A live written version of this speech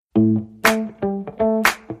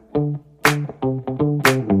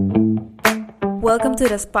Welcome to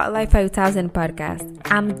the Spotlight 5000 podcast.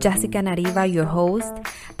 I'm Jessica Nariva, your host,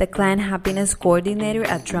 the client happiness coordinator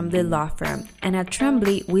at Tremblay Law Firm. And at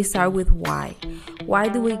Tremblay, we start with why. Why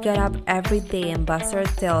do we get up every day and bust our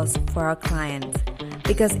tails for our clients?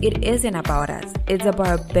 Because it isn't about us, it's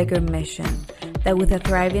about a bigger mission. That with a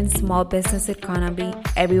thriving small business economy,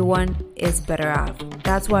 everyone is better off.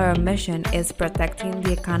 That's why our mission is protecting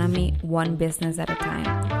the economy one business at a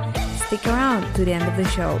time. Stick around to the end of the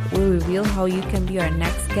show. We'll reveal how you can be our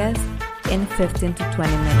next guest in 15 to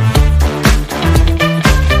 20 minutes.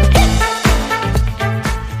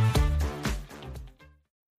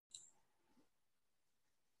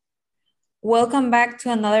 Welcome back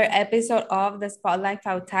to another episode of the Spotlight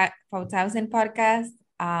 5000 podcast.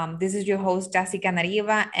 This is your host, Jessica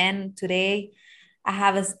Nariva, and today I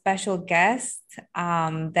have a special guest.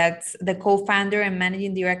 That's the co-founder and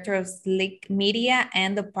managing director of Slick Media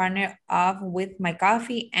and the partner of With My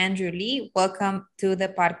Coffee, Andrew Lee. Welcome to the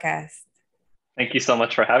podcast. Thank you so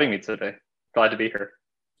much for having me today. Glad to be here.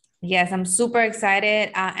 Yes, I'm super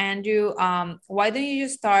excited. Andrew, why don't you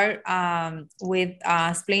just start with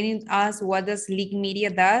explaining to us what does Slick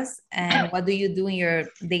Media does and what do you do in your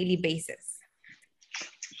daily basis?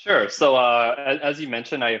 Sure. So as you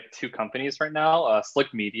mentioned, I have two companies right now.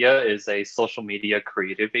 Slick Media is a social media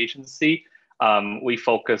creative agency. We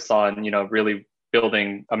focus on, really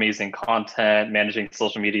building amazing content, managing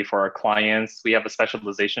social media for our clients. We have a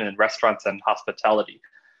specialization in restaurants and hospitality.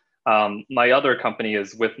 My other company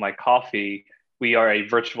is With My Coffee. We are a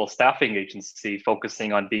virtual staffing agency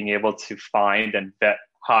focusing on being able to find and vet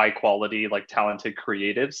high quality, talented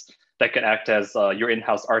creatives that can act as your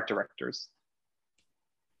in-house art directors.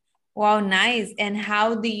 Wow, nice. And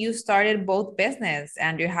how did you started both business,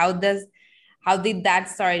 Andrew? How did that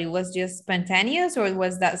start? It was just spontaneous, or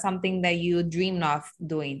was that something that you dreamed of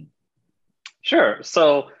doing? Sure.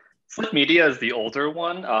 So Slick Media is the older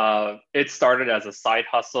one. It started as a side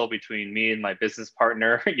hustle between me and my business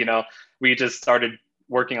partner. We just started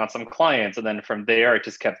working on some clients, and then from there it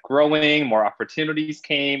just kept growing. More opportunities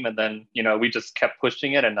came, and then we just kept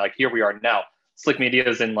pushing it, and here we are now. Slick Media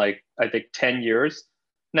is in I think 10 years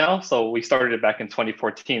now. So we started it back in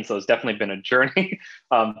 2014. So it's definitely been a journey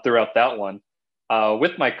throughout that one.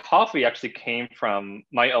 With My Coffee actually came from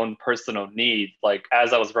my own personal need.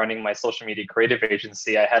 As I was running my social media creative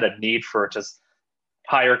agency, I had a need for just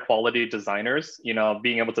higher quality designers,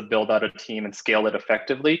 being able to build out a team and scale it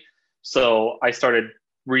effectively. So I started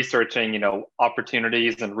researching,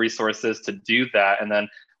 opportunities and resources to do that. And then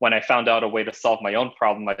when I found out a way to solve my own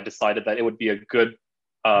problem, I decided that it would be a good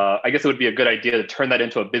idea to turn that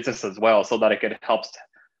into a business as well, so that it could help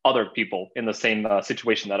other people in the same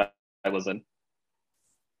situation that I was in.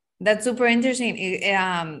 That's super interesting,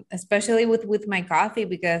 especially with My Coffee,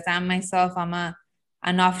 because I'm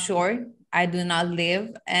an offshore. I do not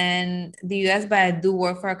live in the US, but I do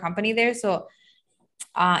work for a company there. So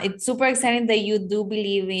it's super exciting that you do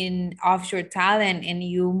believe in offshore talent and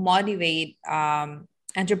you motivate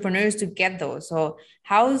entrepreneurs to get those. So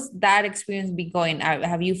how's that experience been going?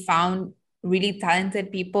 Have you found really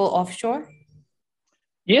talented people offshore?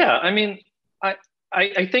 Yeah, I mean,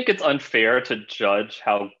 I think it's unfair to judge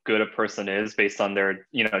how good a person is based on their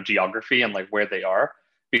geography and where they are,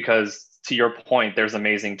 because to your point, there's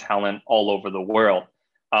amazing talent all over the world.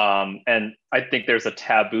 And I think there's a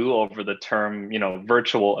taboo over the term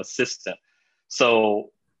virtual assistant.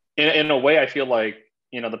 So in a way, I feel like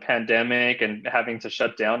the pandemic and having to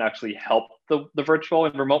shut down actually helped the virtual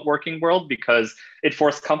and remote working world, because it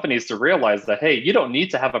forced companies to realize that, hey, you don't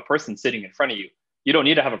need to have a person sitting in front of you. You don't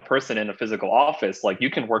need to have a person in a physical office.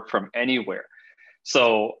 You can work from anywhere.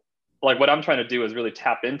 So what I'm trying to do is really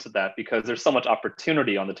tap into that, because there's so much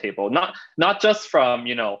opportunity on the table, not just from,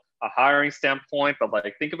 a hiring standpoint, but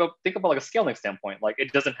think about a scaling standpoint.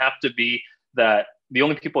 It doesn't have to be that the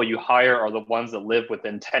only people you hire are the ones that live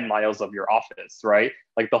within 10 miles of your office, right?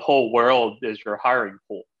 The whole world is your hiring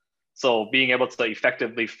pool. So being able to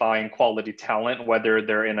effectively find quality talent, whether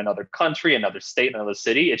they're in another country, another state, another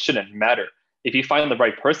city, it shouldn't matter. If you find the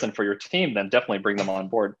right person for your team, then definitely bring them on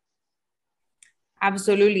board.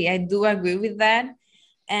 Absolutely. I do agree with that.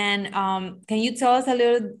 And can you tell us a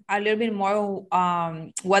little bit more?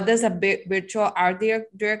 What does a virtual art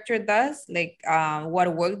director does?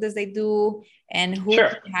 What work does they do, and who Sure.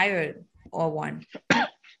 can hire or one?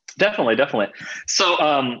 Definitely.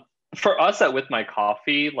 So for us at With My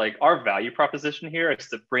Coffee, our value proposition here is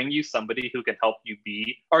to bring you somebody who can help you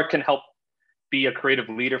be a creative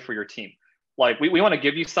leader for your team. We want to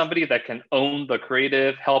give you somebody that can own the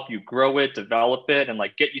creative, help you grow it, develop it, and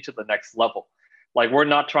get you to the next level. We're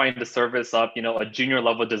not trying to service up, a junior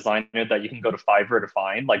level designer that you can go to Fiverr to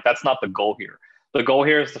find. That's not the goal here. The goal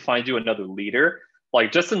here is to find you another leader,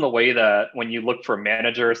 like just in the way that when you look for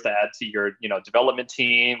managers to add to your, development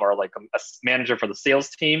team, or like a manager for the sales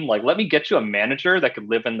team, like let me get you a manager that could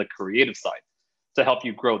live in the creative side to help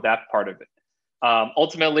you grow that part of it.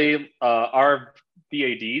 Ultimately, our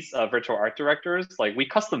VADs, virtual art directors, like we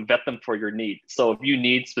custom vet them for your need. So if you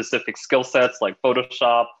need specific skill sets like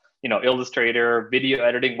Photoshop, Illustrator, video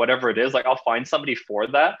editing, whatever it is, like I'll find somebody for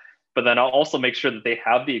that. But then I'll also make sure that they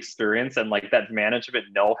have the experience and like that management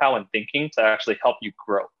know-how and thinking to actually help you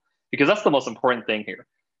grow, because that's the most important thing here.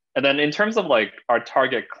 And then in terms of like our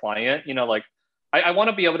target client, like I want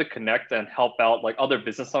to be able to connect and help out like other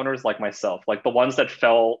business owners like myself, like the ones that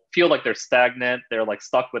feel like they're stagnant, they're like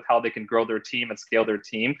stuck with how they can grow their team and scale their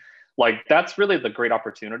team. Like that's really the great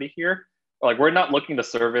opportunity here. Like we're not looking to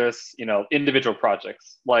service, individual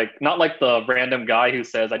projects. Like not like the random guy who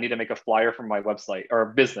says I need to make a flyer for my website or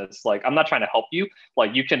business. Like I'm not trying to help you.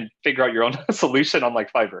 Like you can figure out your own solution on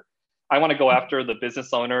like Fiverr. I want to go after the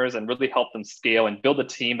business owners and really help them scale and build a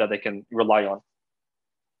team that they can rely on.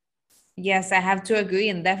 Yes, I have to agree.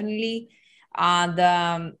 And definitely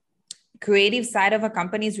the creative side of a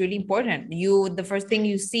company is really important. The first thing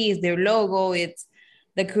you see is their logo, it's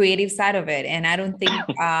the creative side of it. And I don't think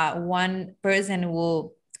one person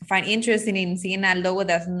will find interesting in seeing a logo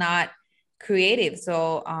that's not creative.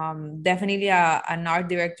 So definitely an art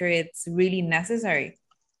director, it's really necessary.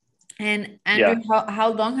 And Andrew,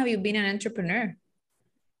 how long have you been an entrepreneur?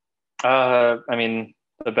 I mean,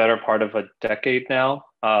 the better part of a decade now,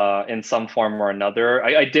 in some form or another.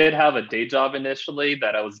 I did have a day job initially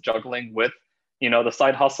that I was juggling with, the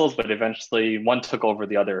side hustles, but eventually one took over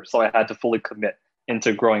the other. So I had to fully commit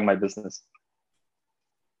into growing my business.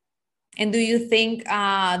 And do you think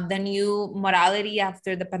the new modality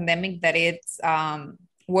after the pandemic that it's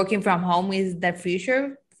working from home is the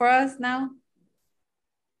future for us now?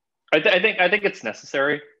 I think it's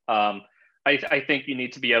necessary. I think you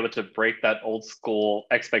need to be able to break that old school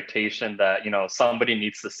expectation that somebody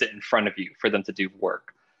needs to sit in front of you for them to do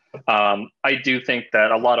work. I do think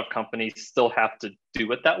that a lot of companies still have to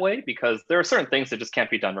do it that way because there are certain things that just can't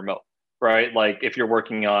be done remote, right? Like if you're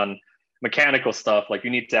working on mechanical stuff, like you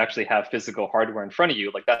need to actually have physical hardware in front of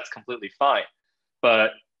you, like that's completely fine.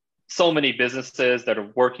 But so many businesses that are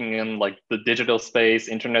working in like the digital space,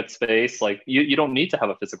 internet space, like you don't need to have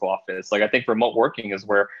a physical office. Like I think remote working is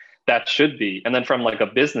where that should be. And then from like a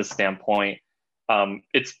business standpoint,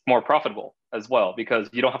 it's more profitable as well because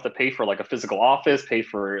you don't have to pay for like a physical office, pay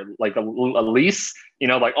for like a lease,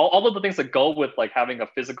 like all of the things that go with like having a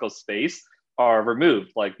physical space are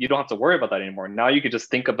removed. Like you don't have to worry about that anymore. Now you could just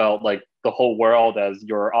think about like the whole world as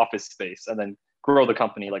your office space and then grow the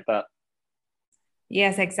company like that.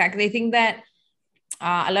 Yes, exactly. I think that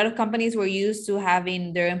a lot of companies were used to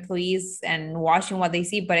having their employees and watching what they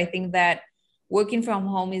see, but I think that working from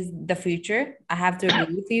home is the future. I have to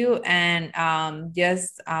agree with you, and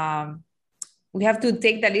we have to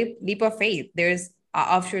take the leap of faith. There's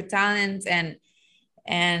offshore talents, and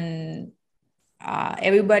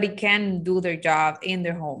everybody can do their job in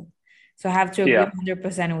their home. So I have to agree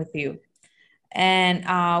 100% with you. And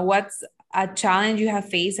what's a challenge you have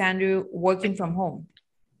faced, Andrew, working from home?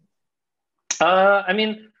 I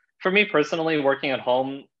mean, for me personally, working at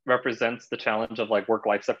home represents the challenge of like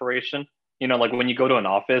work-life separation. Like when you go to an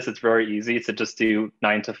office, it's very easy to just do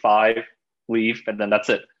 9 to 5, leave, and then that's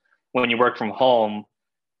it. When you work from home,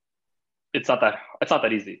 it's not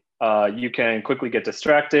that easy. You can quickly get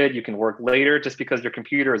distracted. You can work later just because your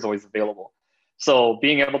computer is always available. So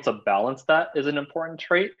being able to balance that is an important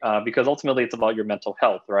trait because ultimately it's about your mental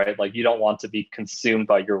health, right? Like you don't want to be consumed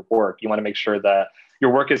by your work. You want to make sure that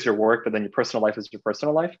your work is your work, but then your personal life is your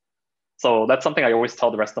personal life. So that's something I always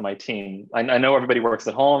tell the rest of my team. I know everybody works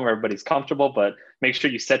at home, everybody's comfortable, but make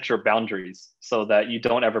sure you set your boundaries so that you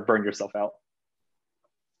don't ever burn yourself out.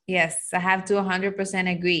 Yes, I have to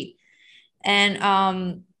 100% agree.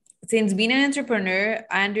 And since being an entrepreneur,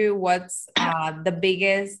 Andrew, what's the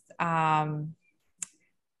biggest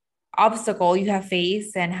obstacle you have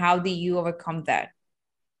faced and how do you overcome that?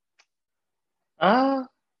 I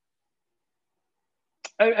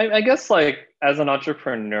guess like as an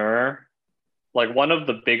entrepreneur, like one of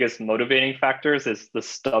the biggest motivating factors is the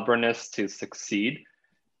stubbornness to succeed.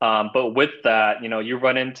 But with that, you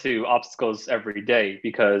run into obstacles every day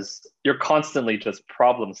because you're constantly just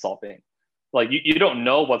problem solving. Like you don't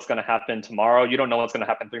know what's going to happen tomorrow. You don't know what's going to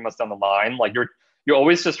happen 3 months down the line. Like you're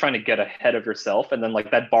always just trying to get ahead of yourself. And then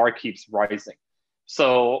like that bar keeps rising.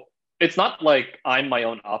 So it's not like I'm my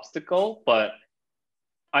own obstacle, but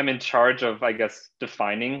I'm in charge of, I guess,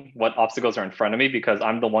 defining what obstacles are in front of me because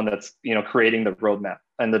I'm the one that's, creating the roadmap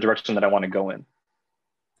and the direction that I want to go in.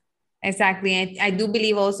 Exactly. I do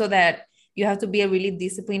believe also that you have to be a really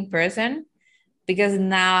disciplined person, because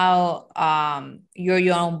now you're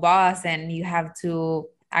your own boss and you have to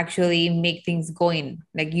actually make things going.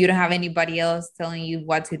 Like you don't have anybody else telling you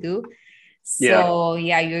what to do. Yeah. So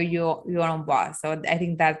yeah, you're your own boss. So I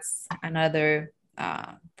think that's another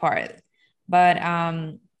part. But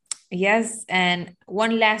yes, and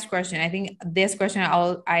one last question. I think this question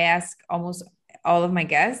I ask almost all of my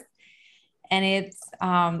guests, and it's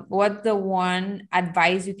what the one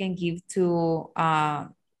advice you can give to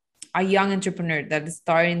a young entrepreneur that is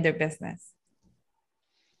starting their business?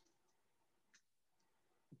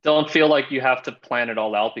 Don't feel like you have to plan it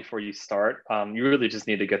all out before you start. You really just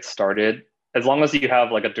need to get started. As long as you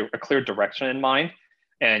have like a clear direction in mind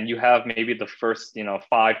and you have maybe the first,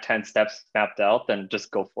 5, 10 steps mapped out, then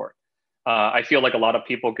just go for it. I feel like a lot of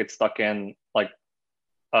people get stuck in like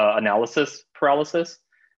analysis paralysis,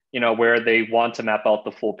 where they want to map out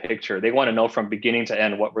the full picture. They want to know from beginning to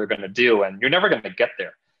end what we're going to do. And you're never going to get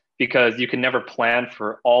there because you can never plan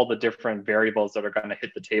for all the different variables that are going to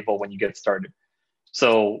hit the table when you get started.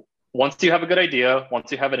 So once you have a good idea,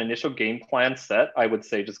 once you have an initial game plan set, I would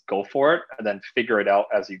say just go for it and then figure it out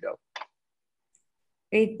as you go.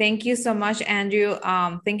 Great. Thank you so much, Andrew.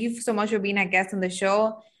 Thank you so much for being a guest on the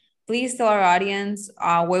show. Please tell our audience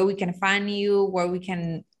where we can find you, where we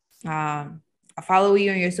can follow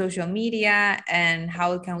you on your social media, and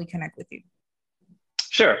how can we connect with you.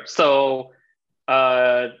 Sure. So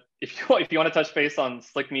if you want to touch base on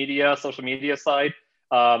Slick Media, social media side,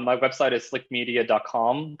 my website is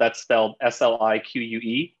slickmedia.com. That's spelled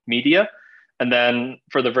SLIQUE media. And then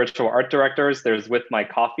for the virtual art directors, there's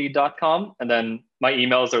withmycoffee.com. And then my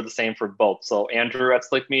emails are the same for both. So Andrew at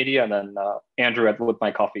Slick Media and then Andrew at With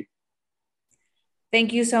My Coffee.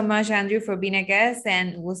 Thank you so much, Andrew, for being a guest.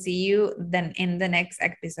 And we'll see you then in the next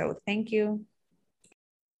episode. Thank you.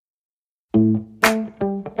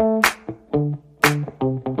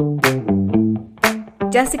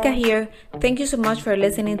 Jessica here. Thank you so much for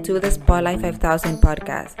listening to the Spotlight 5000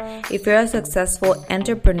 podcast. If you're a successful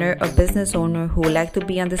entrepreneur or business owner who would like to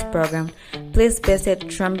be on this program, please visit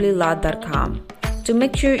tremblaylaw.com. To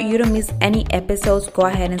make sure you don't miss any episodes, go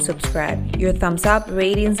ahead and subscribe. Your thumbs up,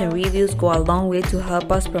 ratings, and reviews go a long way to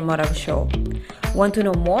help us promote our show. Want to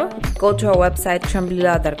know more? Go to our website,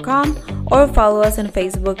 tremblaylaw.com, or follow us on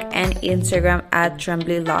Facebook and Instagram at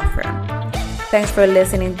Tremblay Law Firm. Thanks for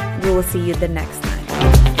listening. We will see you the next time.